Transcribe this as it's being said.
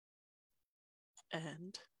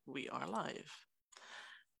And we are live.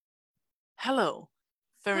 Hello,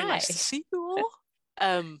 very Hi. nice to see you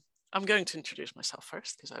all. I'm going to introduce myself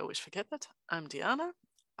first because I always forget that. I'm Diana.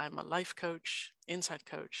 I'm a life coach, insight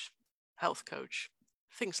coach, health coach,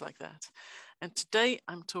 things like that. And today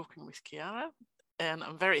I'm talking with Chiara, and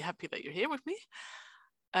I'm very happy that you're here with me.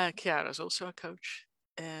 Chiara is also a coach,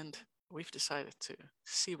 and we've decided to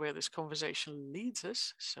see where this conversation leads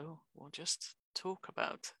us. So we'll just talk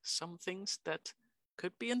about some things that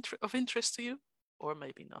could be of interest to you, or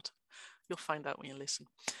maybe not. You'll find out when you listen.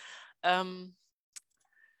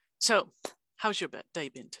 So, how's your day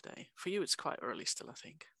been today? For you, it's quite early still, I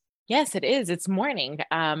think. Yes, it is. It's morning.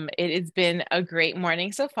 It has been a great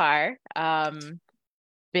morning so far.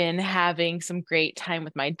 Been having some great time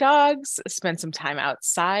with my dogs, spent some time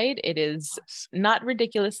outside. It is Nice. not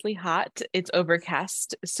ridiculously hot. It's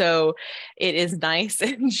overcast, so it is nice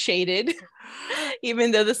and shaded.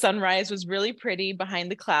 Even though the sunrise was really pretty behind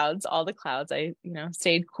the clouds, all the clouds,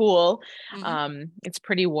 stayed cool. Mm-hmm. It's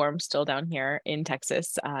pretty warm still down here in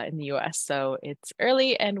Texas, in the US. So it's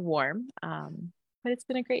early and warm. But it's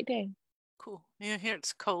been a great day. Cool. Yeah, here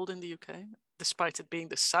it's cold in the UK. Despite it being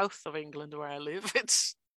the south of England where I live,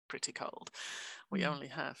 it's pretty cold. We only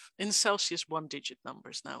have in Celsius 1-digit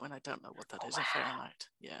numbers now, and I don't know what that is in Fahrenheit.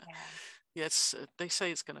 Yeah, yeah. They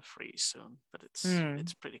say it's gonna freeze soon, but it's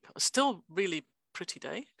pretty cold. Still really pretty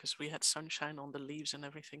day because we had sunshine on the leaves and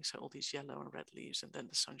everything, so all these yellow and red leaves, and then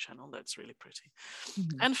the sunshine on that's really pretty.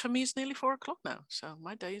 Mm-hmm. And for me, it's nearly 4 o'clock now, so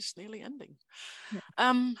my day is nearly ending.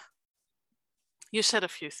 Yeah. You said a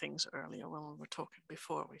few things earlier when we were talking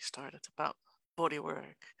before we started about body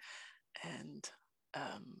work and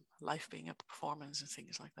life being a performance and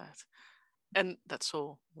things like that. And that's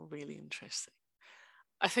all really interesting.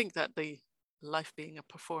 I think that the life being a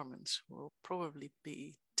performance will probably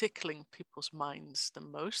be tickling people's minds the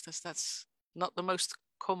most, as that's not the most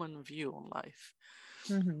common view on life.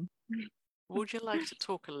 Mm-hmm. Would you like to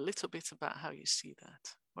talk a little bit about how you see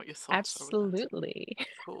that? What your thoughts are with that? Absolutely.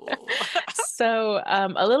 Cool. So,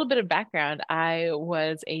 a little bit of background. I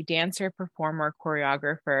was a dancer, performer,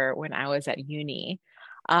 choreographer when I was at uni,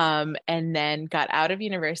 and then got out of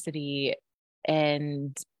university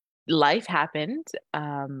and life happened.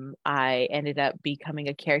 I ended up becoming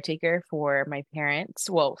a caretaker for my parents,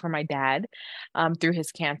 well, for my dad, through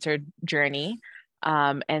his cancer journey,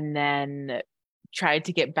 and then tried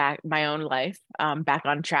to get back my own life back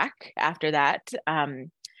on track after that.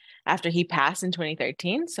 After he passed in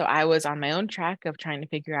 2013. So I was on my own track of trying to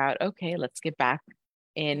figure out, okay, let's get back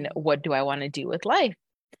in what do I want to do with life?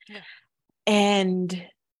 Yeah. And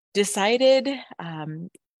decided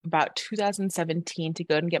about 2017 to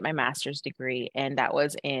go and get my master's degree, and that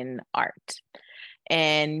was in art.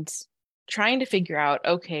 And trying to figure out,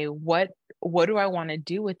 okay, what do I want to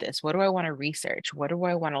do with this? What do I want to research? What do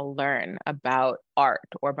I want to learn about art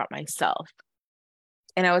or about myself?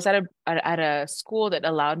 And I was at a school that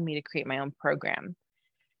allowed me to create my own program.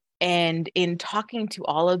 And in talking to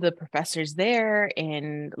all of the professors there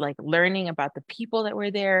and like learning about the people that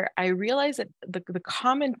were there, I realized that the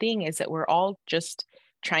common thing is that we're all just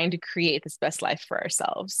trying to create this best life for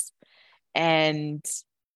ourselves. And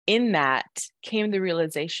in that came the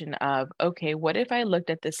realization of, okay, what if I looked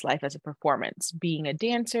at this life as a performance, being a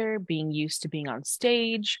dancer, being used to being on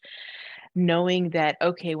stage, knowing that,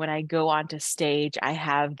 okay, when I go onto stage, I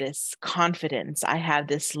have this confidence, I have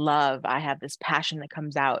this love, I have this passion that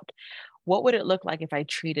comes out. What would it look like if I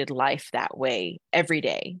treated life that way every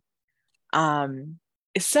day?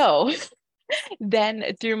 So then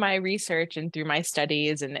through my research and through my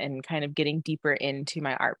studies and kind of getting deeper into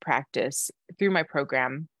my art practice through my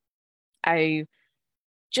program, I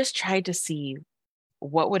just tried to see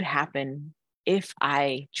what would happen if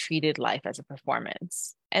I treated life as a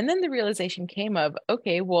performance. And then the realization came of,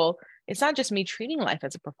 okay, well, it's not just me treating life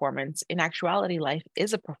as a performance. In actuality, life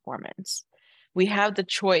is a performance. We have the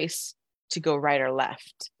choice to go right or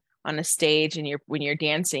left on a stage, and when you're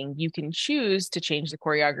dancing, you can choose to change the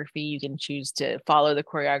choreography, you can choose to follow the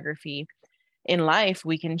choreography. In life,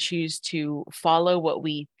 we can choose to follow what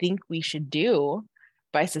we think we should do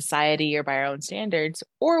by society or by our own standards,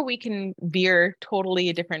 or we can veer totally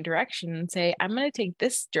a different direction and say, I'm going to take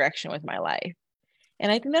this direction with my life.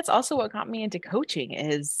 And I think that's also what got me into coaching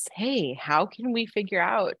is, hey, how can we figure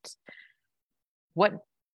out what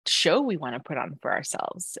show we want to put on for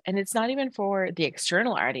ourselves? And it's not even for the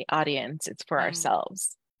external audience, it's for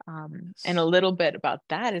ourselves. And a little bit about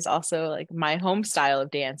that is also like my home style of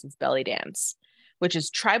dance is belly dance, which is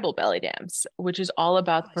tribal belly dance, which is all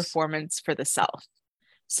about the performance for the self.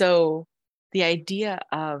 So the idea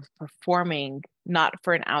of performing not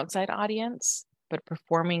for an outside audience, but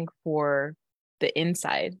performing for the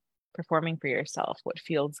inside, performing for yourself, what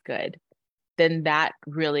feels good, then that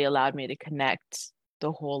really allowed me to connect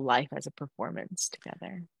the whole life as a performance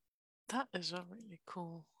together. That is a really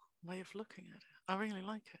cool way of looking at it. I really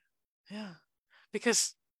like it. Yeah.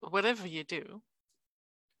 Because whatever you do,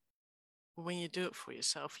 when you do it for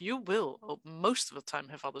yourself, you will most of the time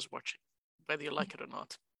have others watching, whether you like it or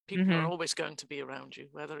not. People are always going to be around you,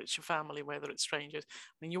 whether it's your family, whether it's strangers.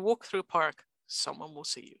 When you walk through a park, someone will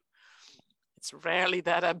see you. It's rarely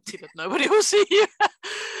that empty that nobody will see you.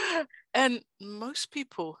 And most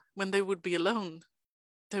people, when they would be alone,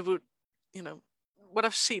 they would, what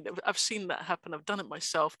I've seen that happen. I've done it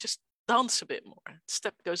myself. Just dance a bit more.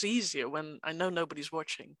 Step goes easier when I know nobody's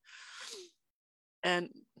watching. And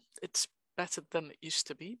it's better than it used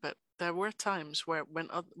to be, but there were times where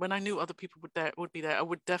when I knew other people would be there, I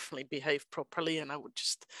would definitely behave properly, and I would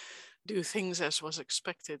just do things as was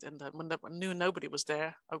expected. And then when I knew nobody was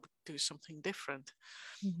there, I would do something different.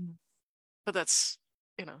 But that's,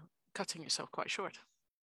 cutting yourself quite short.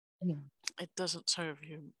 It doesn't serve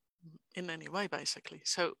you in any way, basically.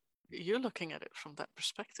 So you're looking at it from that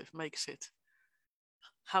perspective makes it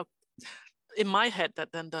how, in my head,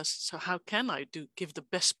 that then does, so how can I give the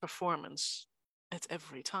best performance at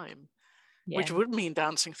every time? Which would mean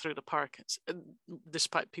dancing through the park,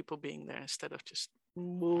 despite people being there, instead of just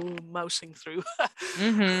mousing through,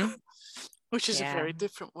 which is a very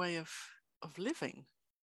different way of living.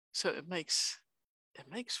 So it makes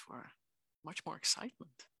for much more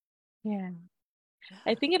excitement.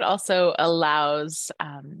 I think it also allows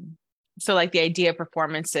so like the idea of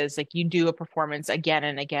performances, like you do a performance again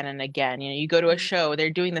and again and again. You go to a show, they're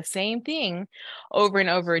doing the same thing over and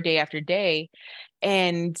over, day after day.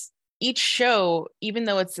 And each show, even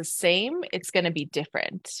though it's the same, it's going to be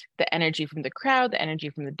different. The energy from the crowd, the energy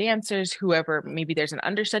from the dancers, whoever, maybe there's an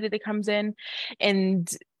understudy that comes in.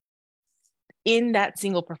 And in that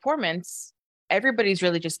single performance, everybody's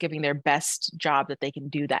really just giving their best job that they can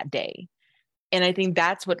do that day. And I think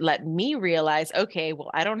that's what let me realize, okay, well,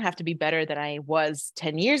 I don't have to be better than I was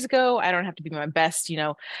 10 years ago. I don't have to be my best,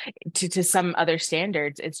 to some other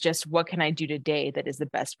standards. It's just, what can I do today that is the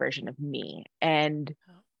best version of me? And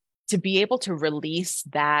to be able to release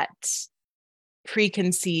that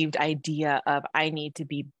preconceived idea of, I need to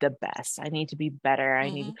be the best, I need to be better,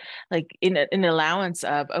 I need, like, in an allowance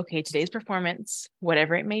of, okay, today's performance,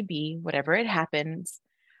 whatever it may be, whatever it happens,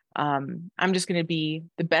 I'm just going to be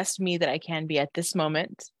the best me that I can be at this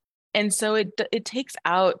moment. And so it takes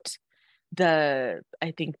out I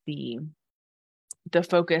think the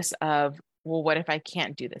focus of, well, what if I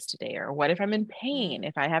can't do this today? Or what if I'm in pain,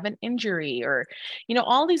 if I have an injury, or,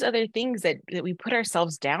 all these other things that we put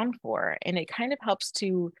ourselves down for. And it kind of helps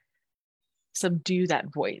to subdue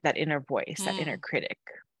that voice, that inner voice, that inner critic.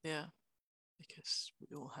 Yeah, because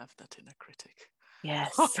we all have that inner critic.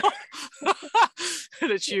 Yes.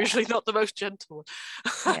 And it's usually not the most gentle.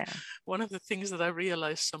 Yeah. One of the things that I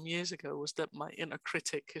realized some years ago was that my inner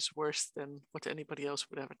critic is worse than what anybody else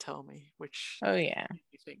would ever tell me, which you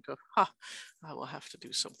think of, I will have to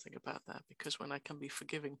do something about that, because when I can be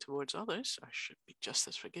forgiving towards others, I should be just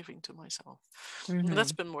as forgiving to myself. And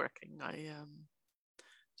that's been working.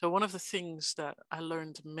 So one of the things that I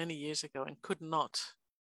learned many years ago and could not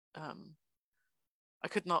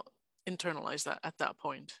internalize that at that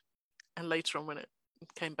point, and later on when it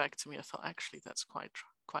came back to me, I thought, actually, that's quite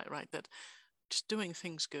right, that just doing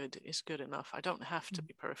things good is good enough. I don't have to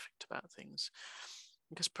be perfect about things,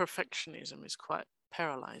 because perfectionism is quite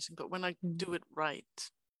paralyzing. But when I do it right,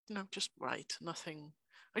 just right, nothing,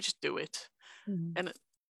 I just do it, and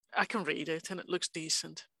I can read it and it looks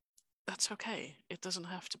decent, that's okay. It doesn't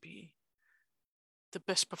have to be the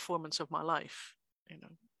best performance of my life.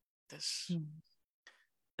 There's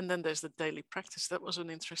And then there's the daily practice. That was an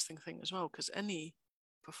interesting thing as well, because any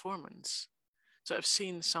performance, so I've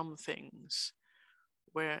seen some things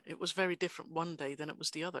where it was very different one day than it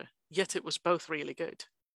was the other, yet it was both really good.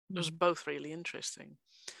 It was both really interesting.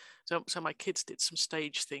 So my kids did some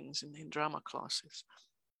stage things in drama classes,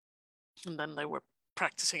 and then they were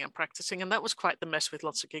practicing, and that was quite the mess, with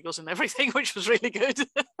lots of giggles and everything, which was really good.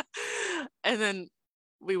 And then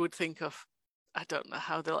we would think of, I don't know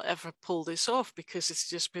how they'll ever pull this off, because it's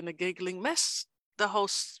just been a giggling mess the whole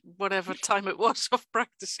whatever time it was of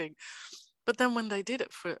practicing. But then when they did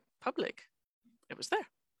it for public, it was there.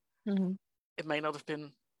 It may not have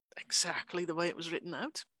been exactly the way it was written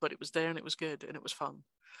out, but it was there, and it was good, and it was fun.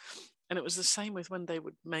 And it was the same with when they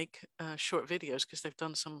would make short videos, because they've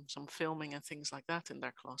done some filming and things like that in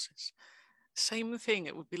their classes. Same thing,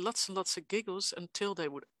 it would be lots and lots of giggles until they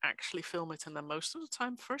would actually film it, and then most of the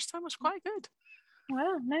time, first time was quite good.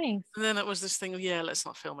 Wow, nice. And then it was this thing of, yeah, let's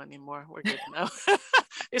not film anymore. We're good now.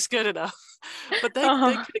 It's good enough. But they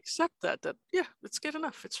Uh-huh. could accept that, yeah, it's good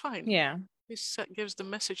enough. It's fine. Yeah. This gives the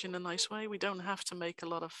message in a nice way. We don't have to make a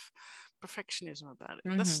lot of perfectionism about it.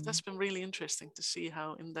 And Mm-hmm. that's been really interesting to see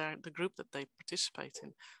how in the group that they participate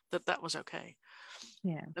in, that was okay.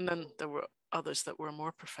 Yeah. And then there were others that were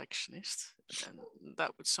more perfectionist, and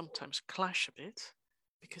that would sometimes clash a bit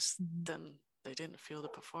because Mm-hmm. then they didn't feel the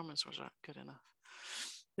performance was good enough.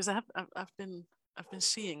 Because I've been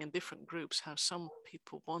seeing in different groups how some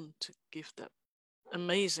people want to give that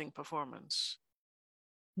amazing performance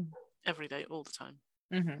every day, all the time,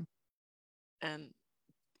 Mm-hmm. and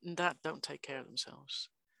that don't take care of themselves,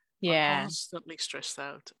 are Yeah. constantly stressed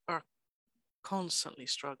out, are constantly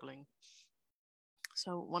struggling.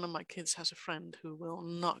 So one of my kids has a friend who will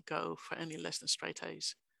not go for any less than straight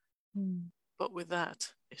A's, but with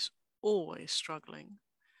that is always struggling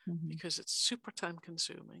Mm-hmm. because it's super time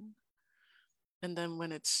consuming. And then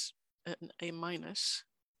when it's an A minus,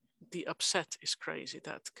 the upset is crazy.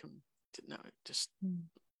 That can, just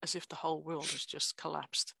as if the whole world has just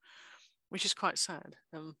collapsed, which is quite sad.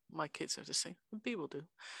 And my kids have to say, B will do.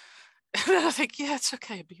 And I think, yeah, it's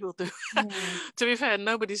okay, B will do. Yeah. To be fair,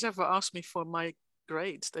 nobody's ever asked me for my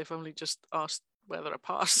grades. They've only just asked whether I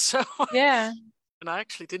passed. So, Yeah. and I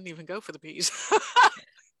actually didn't even go for the B's.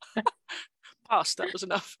 Passed, that was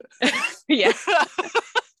enough. Yeah.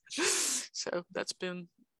 So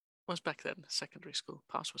was back then, secondary school.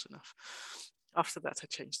 Pass was enough. After that, I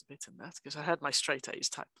changed a bit in that because I had my straight A's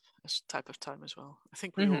type of time as well. I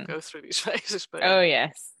think we all Mm-hmm. go through these phases, but Oh,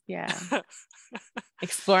 yes. Yeah.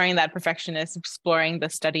 Exploring that perfectionist, exploring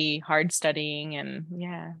the hard studying, and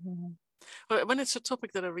yeah. but when it's a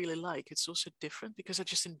topic that I really like, it's also different because I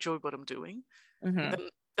just enjoy what I'm doing. And Mm-hmm. then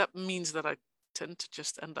that means that I tend to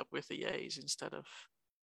just end up with the A's instead of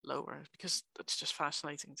lower because it's just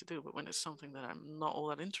fascinating to do. But when it's something that I'm not all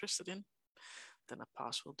that interested in, then a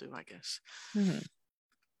pass will do, I guess. Mm-hmm.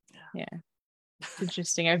 Yeah. Yeah. It's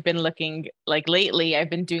interesting. I've been looking like lately, I've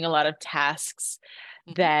been doing a lot of tasks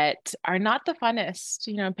Mm-hmm. that are not the funnest,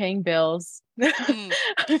 paying bills, Mm.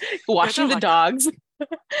 Yeah, I washing don't the like that. dogs,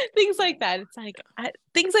 things like that. It's like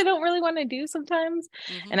things I don't really want to do sometimes.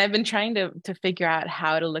 Mm-hmm. And I've been trying to figure out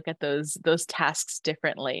how to look at those tasks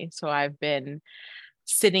differently. So I've been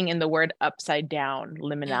sitting in the word upside down Mm-hmm.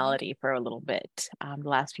 liminality for a little bit the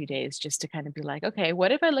last few days, just to kind of be like, okay,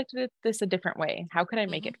 what if I looked at this a different way? How could I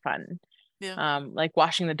make Mm-hmm. it fun? Yeah. Like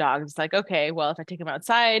washing the dogs. It's like, okay, well, if I take them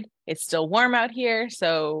outside, it's still warm out here.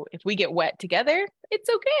 So if we get wet together, it's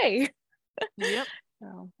okay. Yep.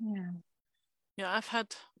 So, yeah. Yeah, I've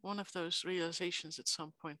had one of those realizations at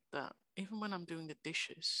some point that even when I'm doing the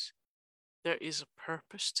dishes, there is a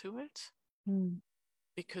purpose to it Mm.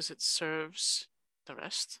 because it serves the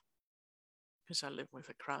rest, because I live with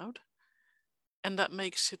a crowd. And that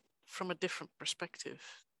makes it from a different perspective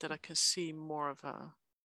that I can see more of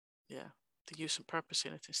the use and purpose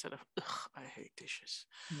in it instead of, ugh, I hate dishes.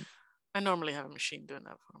 Mm. I normally have a machine doing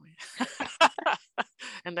that for me.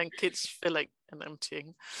 And then kids filling and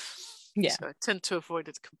emptying. Yeah. So I tend to avoid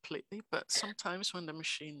it completely. But sometimes when the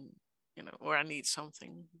machine, or I need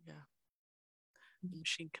something, yeah, the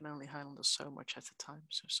machine can only handle so much at a time.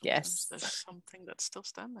 So sometimes Yes. there's something that's still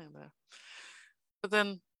standing there. But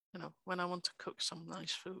then, when I want to cook some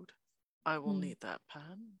nice food, I will Mm. need that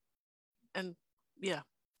pan. And yeah,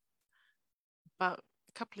 about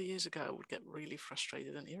a couple of years ago, I would get really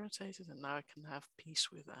frustrated and irritated, and now I can have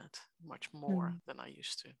peace with that much more Mm. than I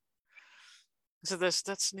used to. So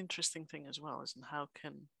that's an interesting thing as well, isn't how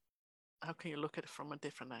can you look at it from a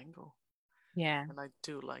different angle? Yeah. And I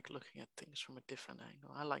do like looking at things from a different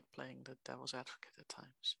angle. I like playing the devil's advocate at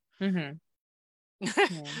times. Hmm.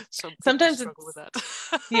 Yeah. Some people Sometimes struggle with it's,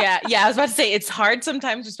 that. yeah. Yeah. I was about to say it's hard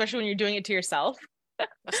sometimes, especially when you're doing it to yourself.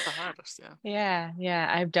 That's the hardest, yeah. Yeah.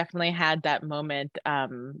 Yeah. I've definitely had that moment.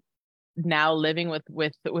 Now living with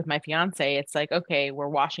my fiance, it's like, okay, we're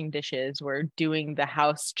washing dishes, we're doing the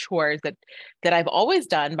house chores that I've always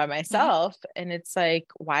done by Mm-hmm. myself, and it's like,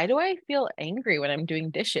 why do I feel angry when I'm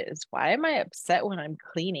doing dishes? Why am I upset when I'm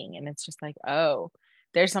cleaning? And it's just like, oh,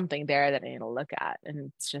 there's something there that I need to look at,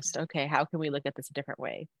 and it's just, okay, how can we look at this a different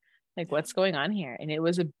way? Like, Yeah. what's going on here? And it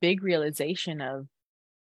was a big realization of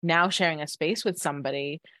now sharing a space with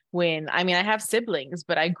somebody when, I mean, I have siblings,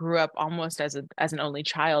 but I grew up almost as an only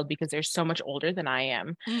child because they're so much older than I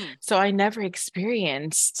am. Mm. So I never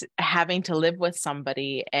experienced having to live with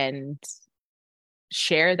somebody and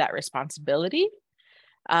share that responsibility.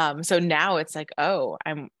 So now it's like, oh,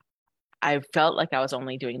 I felt like I was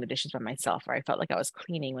only doing the dishes by myself, or I felt like I was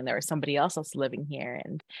cleaning when there was somebody else living here,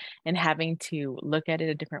 and having to look at it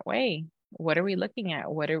a different way. what are we looking at?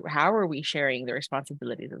 How are we sharing the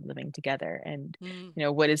responsibilities of living together? And, Mm,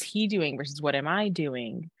 what is he doing versus what am I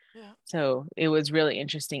doing? yeah. So it was really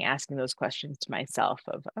interesting asking those questions to myself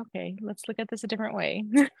of, okay, let's look at this a different way.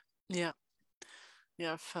 Yeah.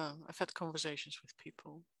 Yeah. I've had conversations with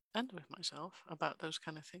people and with myself about those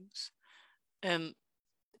kind of things. And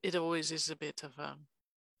it always is a bit of a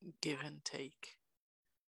give and take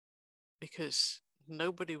because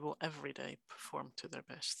nobody will every day perform to their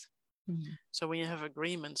best. Mhm. So when you have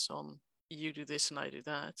agreements on you do this and I do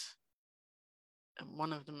that, and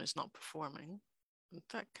one of them is not performing,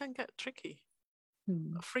 that can get tricky.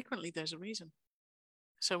 Mhm. Frequently, there's a reason.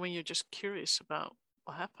 So when you're just curious about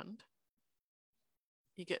what happened,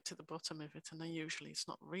 you get to the bottom of it, and then usually it's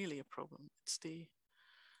not really a problem. It's the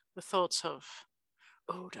thoughts of,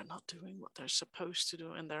 oh, they're not doing what they're supposed to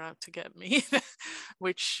do, and they're out to get me,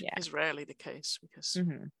 which Yeah. is rarely the case because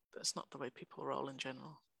Hmm. that's not the way people roll in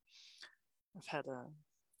general. I've had a,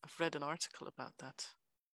 I've read an article about that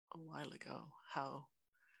a while ago. How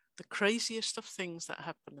the craziest of things that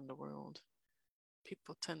happen in the world,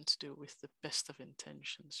 people tend to do with the best of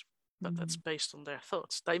intentions, but that's Hmm. based on their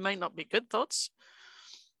thoughts. They may not be good thoughts,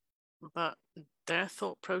 but their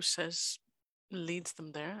thought process leads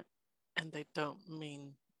them there, and they don't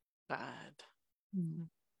mean bad. Hmm.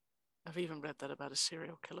 I've even read that about a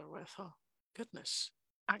serial killer where I thought, goodness,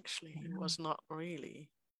 actually, he Wow. was not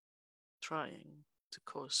really trying to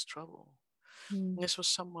cause trouble. Mm. And this was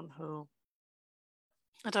someone who,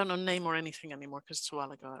 I don't know name or anything anymore because it's a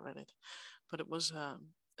while ago I read it, but it was a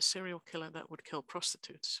serial killer that would kill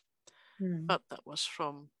prostitutes. Mm. But that was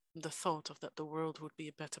from the thought of that the world would be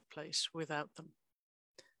a better place without them.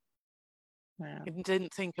 He Wow.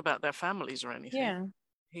 didn't think about their families or anything. Yeah.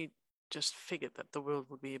 He just figured that the world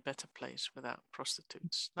would be a better place without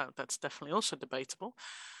prostitutes. Now, that's definitely also debatable,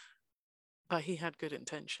 but he had good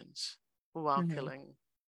intentions while Hmm. killing,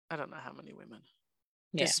 I don't know how many women.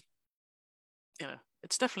 Yeah. Because,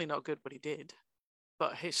 it's definitely not good what he did,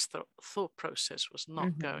 but his thought process was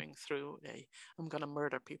not Hmm. going through I'm going to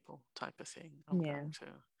murder people type of thing. I'm Yeah. going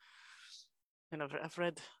to, I've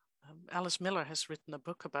read, Alice Miller has written a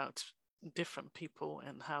book about different people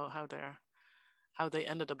and how they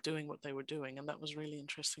ended up doing what they were doing, and that was really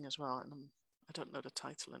interesting as well. And I don't know the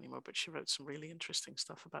title anymore, but she wrote some really interesting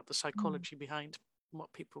stuff about the Mm. psychology behind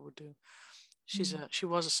what people would do. Mm. She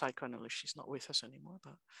was a psychoanalyst. She's not with us anymore,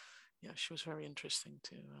 but yeah, she was very interesting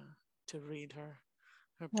to read her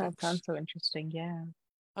That books. sounds so interesting. Yeah.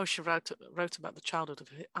 Oh, she wrote about the childhood of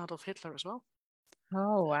Adolf Hitler as well.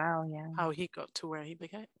 Oh, wow. Yeah. How he got to where he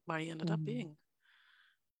became, where he ended up Mm. being,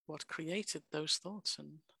 what created those thoughts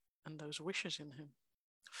and those wishes in him.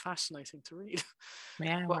 Fascinating to read.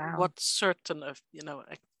 Yeah. what Wow. what certain of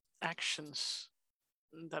actions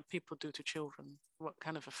that people do to children, what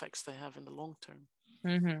kind of effects they have in the long term,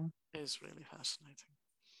 Hmm. is really fascinating.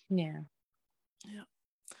 Yeah. Yeah,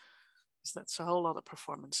 so that's a whole lot of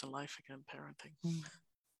performance in life again, parenting. Mm.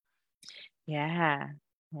 Yeah.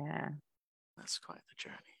 Yeah. That's quite the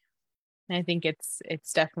journey. I think it's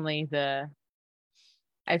definitely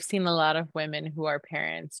I've seen a lot of women who are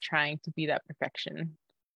parents trying to be that perfection.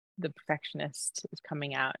 The perfectionist is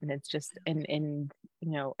coming out, and it's just in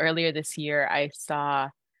earlier this year I saw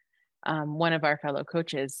one of our fellow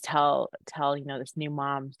coaches tell this new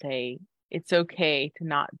mom, say it's okay to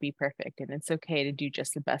not be perfect and it's okay to do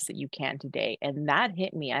just the best that you can today. And that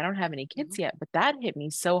hit me. I don't have any Mm-hmm. kids yet, but that hit me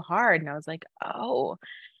so hard, and I was like, oh,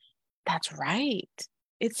 that's right.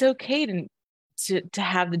 It's okay to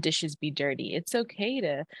have the dishes be dirty. It's okay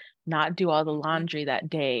to not do all the Mm-hmm. laundry that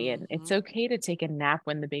day, and it's Mm-hmm. okay to take a nap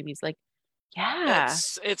when the baby's like, yeah.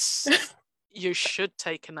 It's you should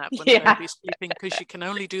take a nap when the Yeah. baby's sleeping because you can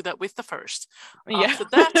only do that with the first. Yeah. After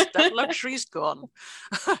that, that luxury's gone.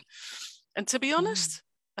 And to be Yeah. honest,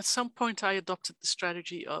 at some point I adopted the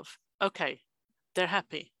strategy of, okay, they're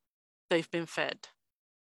happy, they've been fed,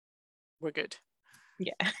 we're good.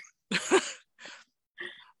 Yeah.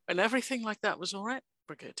 And everything like that was all right,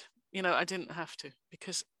 we're good. I didn't have to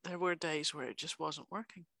because there were days where it just wasn't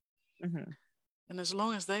working. Hmm. And as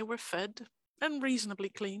long as they were fed and reasonably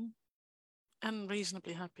clean and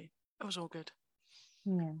reasonably happy, it was all good.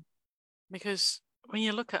 Yeah. Because when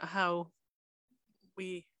you look at how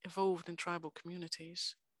we evolved in tribal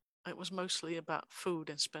communities, it was mostly about food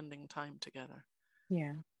and spending time together.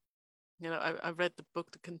 Yeah. I read the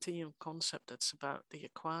book, The Continuum Concept, that's about the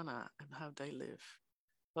Yakwana and how they live.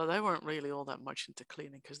 Well, they weren't really all that much into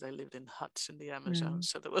cleaning because they lived in huts in the Amazon. Mm.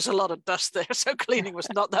 So there was a lot of dust there. So cleaning was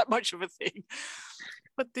not that much of a thing.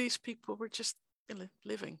 But these people were just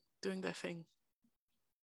living, doing their thing.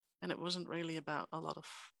 And it wasn't really about a lot of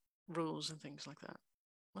rules and things like that.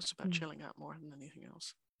 was about chilling out more than anything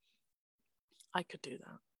else. I could do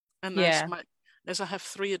that. And Yeah. as I have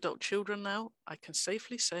 3 adult children now, I can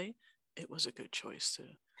safely say it was a good choice to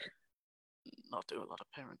not do a lot of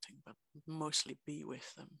parenting, but mostly be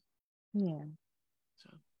with them. Yeah. So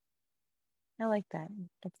I like that.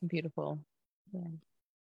 That's beautiful. Yeah.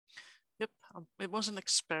 yep, it was an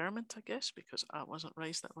experiment, I guess, because I wasn't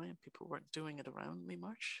raised that way and people weren't doing it around me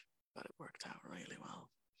much, but it worked out really well.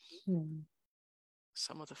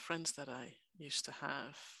 Some of the friends that I used to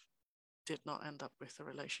have did not end up with the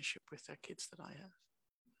relationship with their kids that I have.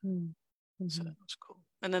 So that was cool.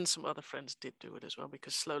 And then some other friends did do it as well,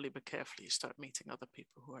 because slowly but carefully you start meeting other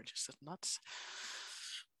people who are just as nuts.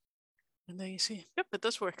 And then you see, yep, it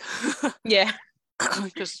does work. Yeah.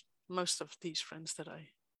 Because most of these friendships that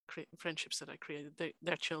I created,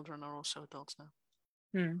 their children are also adults now.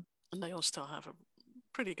 And they all still have a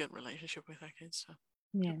pretty good relationship with their kids. So.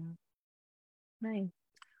 Yeah. Nice.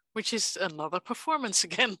 Which is another performance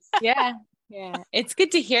again. Yeah. Yeah. It's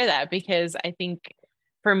good to hear that, because I think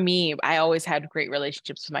for me, I always had great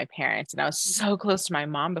relationships with my parents, and I was so close to my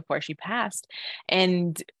mom before she passed.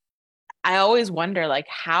 And I always wonder, like,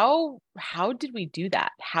 how did we do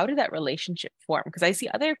that? How did that relationship form? Because I see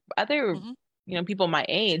other people my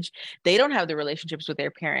age, they don't have the relationships with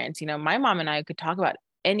their parents. My mom and I could talk about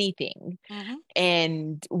anything,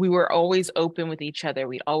 and we were always open with each other.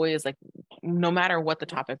 We'd always, like, no matter what the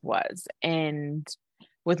topic was. And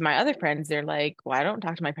with my other friends, they're like, well, I don't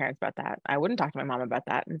talk to my parents about that. I wouldn't talk to my mom about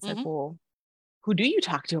that. And it's like, well, who do you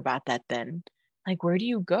talk to about that then? Like, where do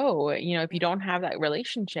you go, if you don't have that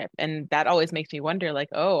relationship? And that always makes me wonder, like,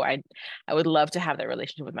 oh, I would love to have that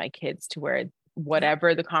relationship with my kids, to where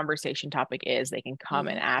whatever the conversation topic is, they can come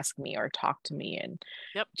and ask me or talk to me, and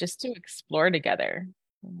just to explore together.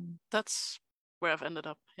 That's where I've ended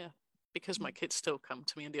up, because my kids still come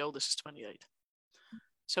to me, and the oldest is 28.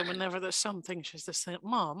 So whenever there's something, she's just saying,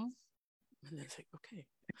 Mom, and then I think, okay,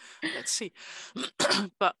 let's see.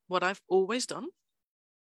 But what I've always done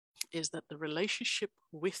is that the relationship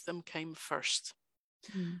with them came first.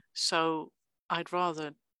 So I'd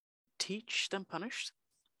rather teach than punish,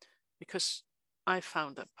 because I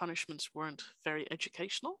found that punishments weren't very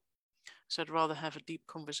educational. So I'd rather have a deep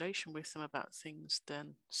conversation with them about things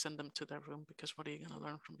than send them to their room, because what are you going to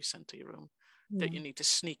learn from being sent to your room? That you need to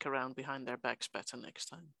sneak around behind their backs better next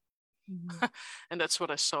time. And that's what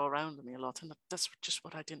I saw around me a lot. And that's just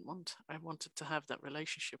what I didn't want. I wanted to have that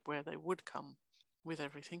relationship where they would come with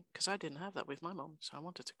everything, because I didn't have that with my mom. So I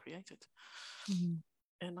wanted to create it.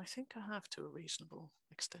 And I think I have to a reasonable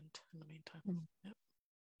extent in the meantime. Yep.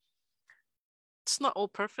 It's not all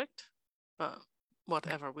perfect, but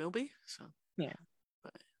whatever will be. So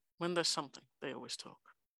but when there's something, they always talk.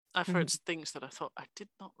 I've heard things that I thought I did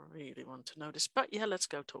not really want to notice, but let's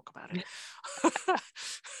go talk about it.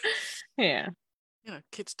 Yeah.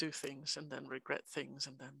 Kids do things and then regret things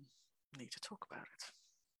and then need to talk about it.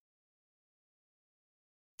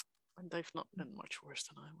 And they've not been much worse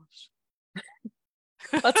than I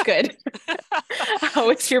was. That's good. I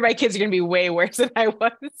always fear my kids are going to be way worse than I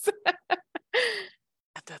was.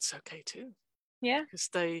 And that's okay too. Yeah. Because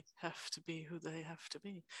they have to be who they have to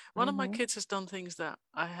be. One of my kids has done things that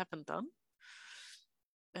I haven't done.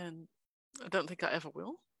 And I don't think I ever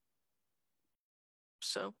will.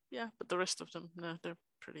 So, but the rest of them, no, they're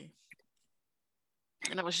pretty.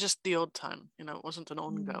 And it was just the odd time, it wasn't an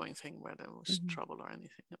ongoing thing where there was trouble or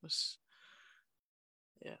anything. It was,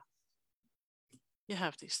 you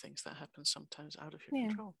have these things that happen sometimes out of your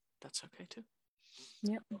control. That's okay too.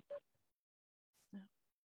 Yep.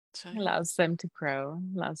 So, allows them to grow,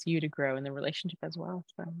 allows you to grow in the relationship as well.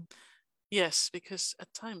 So. Yes, because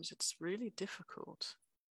at times it's really difficult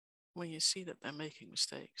when you see that they're making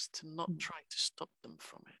mistakes to not try to stop them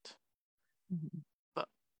from it. But,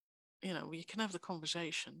 you can have the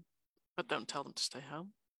conversation, but don't tell them to stay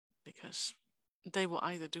home, because they will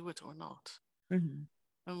either do it or not. And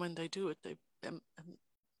when they do it, they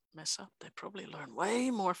mess up. They probably learn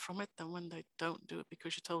way more from it than when they don't do it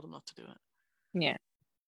because you told them not to do it. Yeah.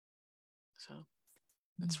 So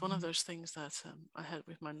it's one of those things that I had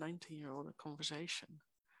with my 19-year-old a conversation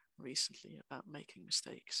recently about making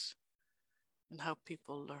mistakes and how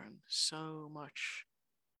people learn so much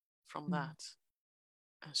from that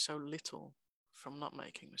and so little from not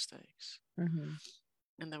making mistakes.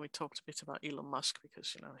 And then we talked a bit about Elon Musk,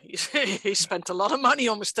 because he spent a lot of money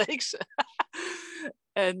on mistakes.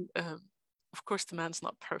 And of course the man's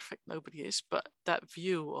not perfect, nobody is, but that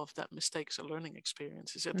view of that mistakes are learning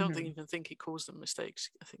experiences, I don't even think he calls them mistakes.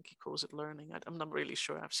 I think he calls it learning. I'm not really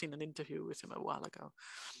sure. I've seen an interview with him a while ago,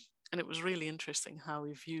 And it was really interesting how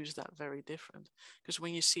he views that very different. Because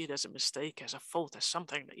when you see it as a mistake, as a fault, as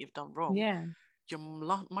something that you've done wrong, Yeah.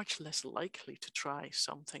 you're much less likely to try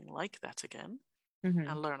something like that again Mm-hmm.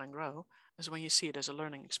 and learn and grow, as when you see it as a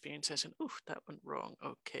learning experience, as in, oof, that went wrong.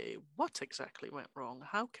 Okay, what exactly went wrong?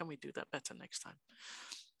 How can we do that better next time?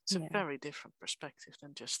 It's a Yeah. very different perspective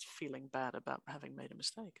than just feeling bad about having made a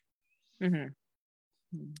mistake. Mm-hmm.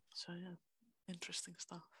 So, yeah, interesting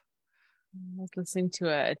stuff. I was listening to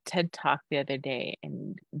a TED talk the other day,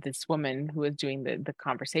 and this woman who was doing the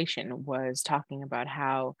conversation was talking about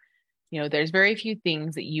how, there's very few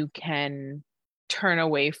things that you can turn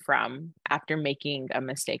away from after making a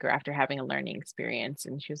mistake or after having a learning experience.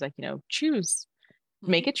 And she was like, choose,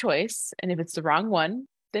 Mm-hmm. make a choice. And if it's the wrong one,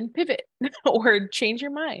 then pivot or change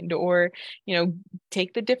your mind or,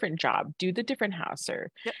 take the different job, do the different house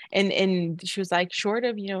or, Yep. and she was like, short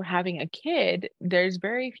of, having a kid, there's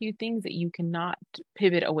very few things that you cannot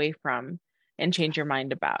pivot away from and change your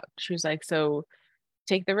mind about. She was like, so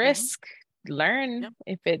take the Mm-hmm. risk, learn. Yep.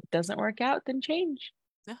 If it doesn't work out, then change.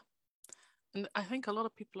 Yeah. And I think a lot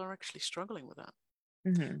of people are actually struggling with that.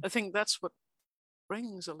 Mm-hmm. I think that's what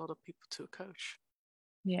brings a lot of people to a coach.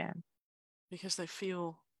 Yeah. Because they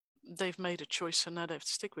feel they've made a choice and now they have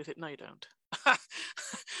to stick with it. No, you don't.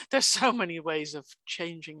 There's so many ways of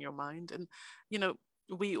changing your mind. And,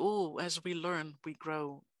 we all, as we learn, we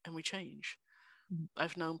grow and we change. Mm-hmm.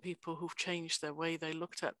 I've known people who've changed their way they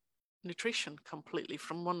looked at nutrition completely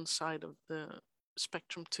from one side of the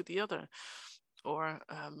spectrum to the other. Or,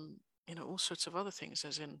 all sorts of other things,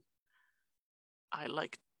 as in, I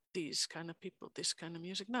like these kind of people, this kind of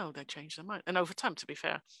music. No, they change their mind. And over time, to be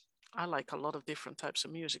fair, I like a lot of different types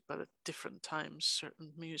of music, but at different times,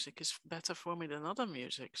 certain music is better for me than other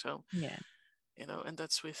music. So, Yeah. and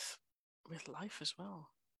that's with life as well.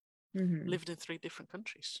 Mm-hmm. Lived in 3 different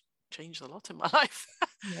countries, changed a lot in my life.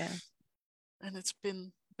 Yeah. And it's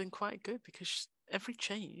been quite good because every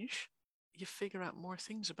change, you figure out more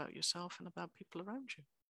things about yourself and about people around you.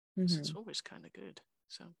 So it's Mm-hmm. always kind of good.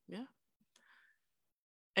 So, yeah.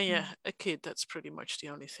 And yeah, a kid, that's pretty much the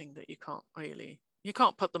only thing that you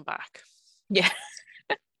can't put them back. Yeah.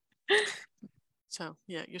 So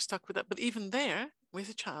yeah, you're stuck with that. But even there, with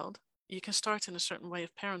a child, you can start in a certain way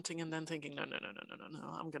of parenting and then thinking, no, no, no, no, no, no, no,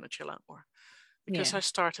 I'm going to chill out more. Because Yeah. I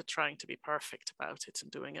started trying to be perfect about it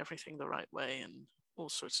and doing everything the right way and all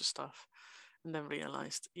sorts of stuff. And then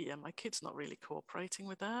realized, yeah, my kid's not really cooperating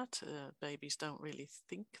with that. Babies don't really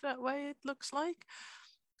think that way, it looks like.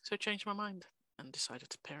 So I changed my mind and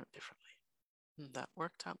decided to parent differently. And that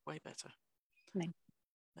worked out way better. Nice.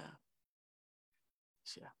 Yeah.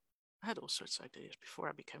 So yeah, I had all sorts of ideas before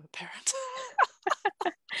I became a parent.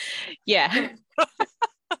 Yeah.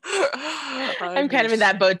 I'm kind of in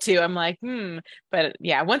that boat too. I'm like, but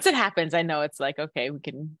yeah, once it happens, I know it's like, okay, we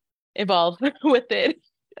can evolve with it.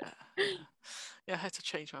 Yeah, I had to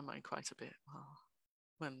change my mind quite a bit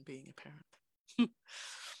when being a parent.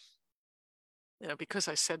 Yeah, because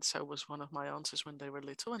I said so was one of my answers when they were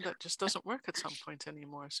little, and that just doesn't work at some point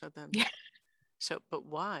anymore. So then, Yeah. but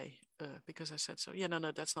why? Because I said so. Yeah,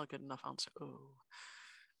 no, that's not good enough answer. Oh,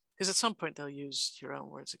 because at some point they'll use your own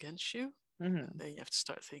words against you. Mm-hmm. And then you have to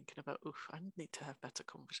start thinking about, I need to have better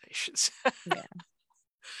conversations. Yeah.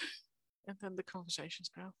 And then the conversations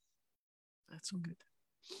grow. That's all good.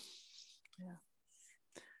 Yeah.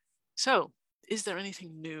 So, is there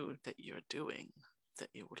anything new that you're doing that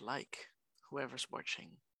you would like whoever's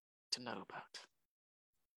watching to know about?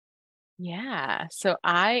 Yeah. So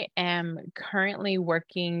I am currently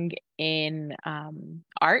working in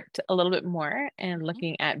art a little bit more and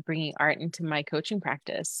looking at bringing art into my coaching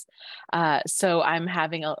practice. So I'm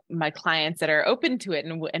having my clients that are open to it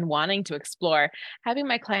and wanting to explore, having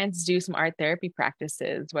my clients do some art therapy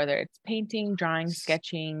practices, whether it's painting, drawing,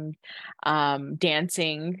 sketching,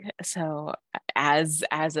 dancing. So as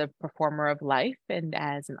a performer of life and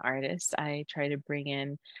as an artist, I try to bring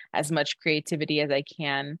in as much creativity as I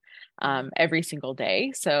can every single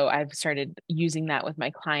day. So I've started using that with my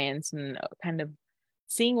clients and kind of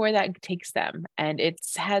seeing where that takes them. And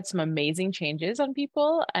it's had some amazing changes on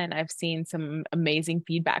people, and I've seen some amazing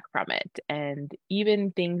feedback from it. And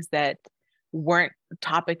even things that weren't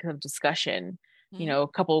topic of discussion, a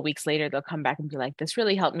couple of weeks later, they'll come back and be like, this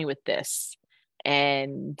really helped me with this.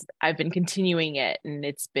 And I've been continuing it, and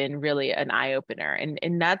it's been really an eye opener.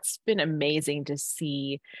 And that's been amazing to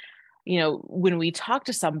see. When we talk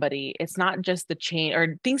to somebody, it's not just the change,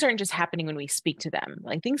 or things aren't just happening when we speak to them.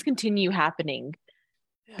 Like things continue happening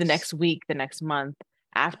the next week, the next month.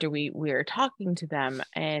 after we are talking to them.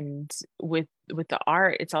 And with the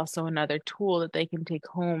art, it's also another tool that they can take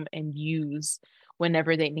home and use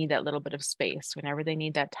whenever they need that little bit of space, whenever they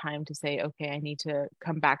need that time to say, okay, I need to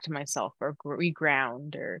come back to myself or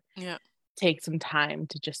reground or Yeah. take some time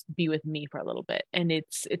to just be with me for a little bit. And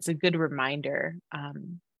it's a good reminder.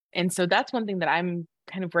 And so that's one thing that I'm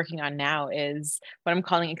kind of working on now is what I'm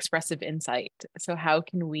calling expressive insight. So how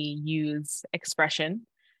can we use expression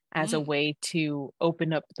as a Mm, way to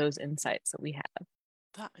open up those insights that we have?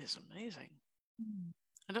 that is amazing.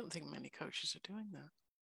 I don't think many coaches are doing that.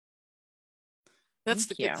 That's Thank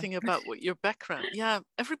the good you. thing about what your background. Yeah,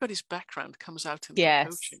 everybody's background comes out in their Yes.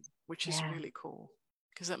 coaching, which is Yeah. really cool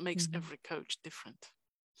because that makes Mhm. every coach different.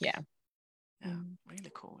 Yeah. Yeah, Mm.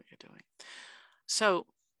 really cool what you're doing. So,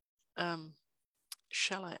 um,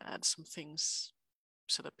 shall I add some things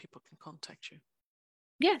so that people can contact you?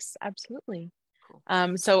 Yes, absolutely. Cool.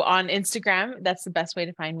 So on Instagram, that's the best way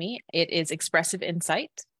to find me. It is Expressive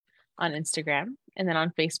Insight on Instagram, and then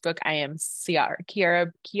on Facebook, I am Kiara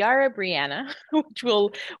Brianna, which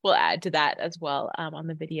we'll add to that as well on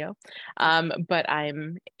the video. But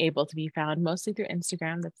I'm able to be found mostly through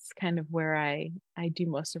Instagram. That's kind of where I do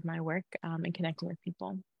most of my work and connecting with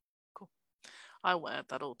people. Cool. I will add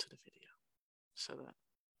that all to the video so that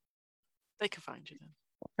they can find you then.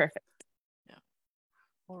 Perfect. Yeah.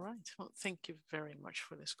 All right. Well, thank you very much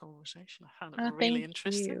for this conversation. I found it really Thank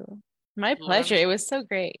interesting. you. My pleasure. Learned It was so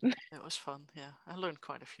great. It was fun. Yeah, I learned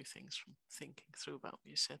quite a few things from thinking through about what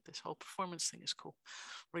you said. This whole performance thing is cool.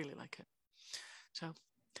 Really like it. So,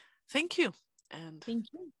 thank you, and Thank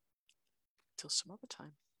you. till some other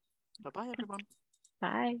time. Bye bye, everyone.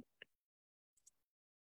 Bye.